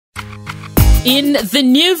In the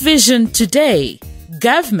Newvision today,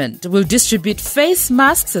 government will distribute face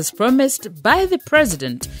masks as promised by the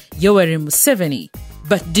President, Yoweri Museveni.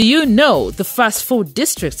 But do you know the fast food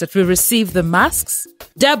districts that will receive the masks?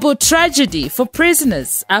 Double tragedy for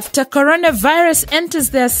prisoners after coronavirus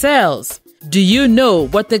enters their cells. Do you know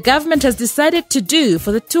what the government has decided to do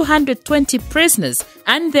for the 220 prisoners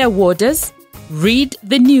and their warders? Read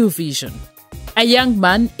the Newvision. A young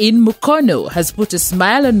man in Mukono has put a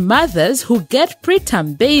smile on mothers who get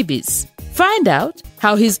preterm babies. Find out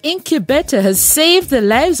how his incubator has saved the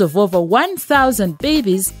lives of over 1,000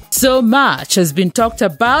 babies. So much has been talked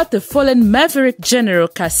about the fallen Maverick General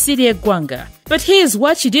Kasirye Gwanga. But here's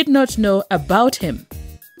what you did not know about him.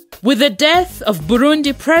 With the death of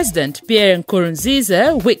Burundi President Pierre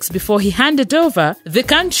Nkurunziza weeks before he handed over, the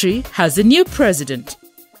country has a new president.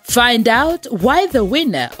 Find out why the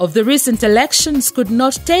winner of the recent elections could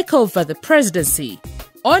not take over the presidency.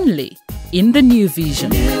 Only in the Newvision.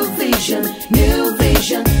 Newvision,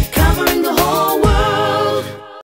 Newvision.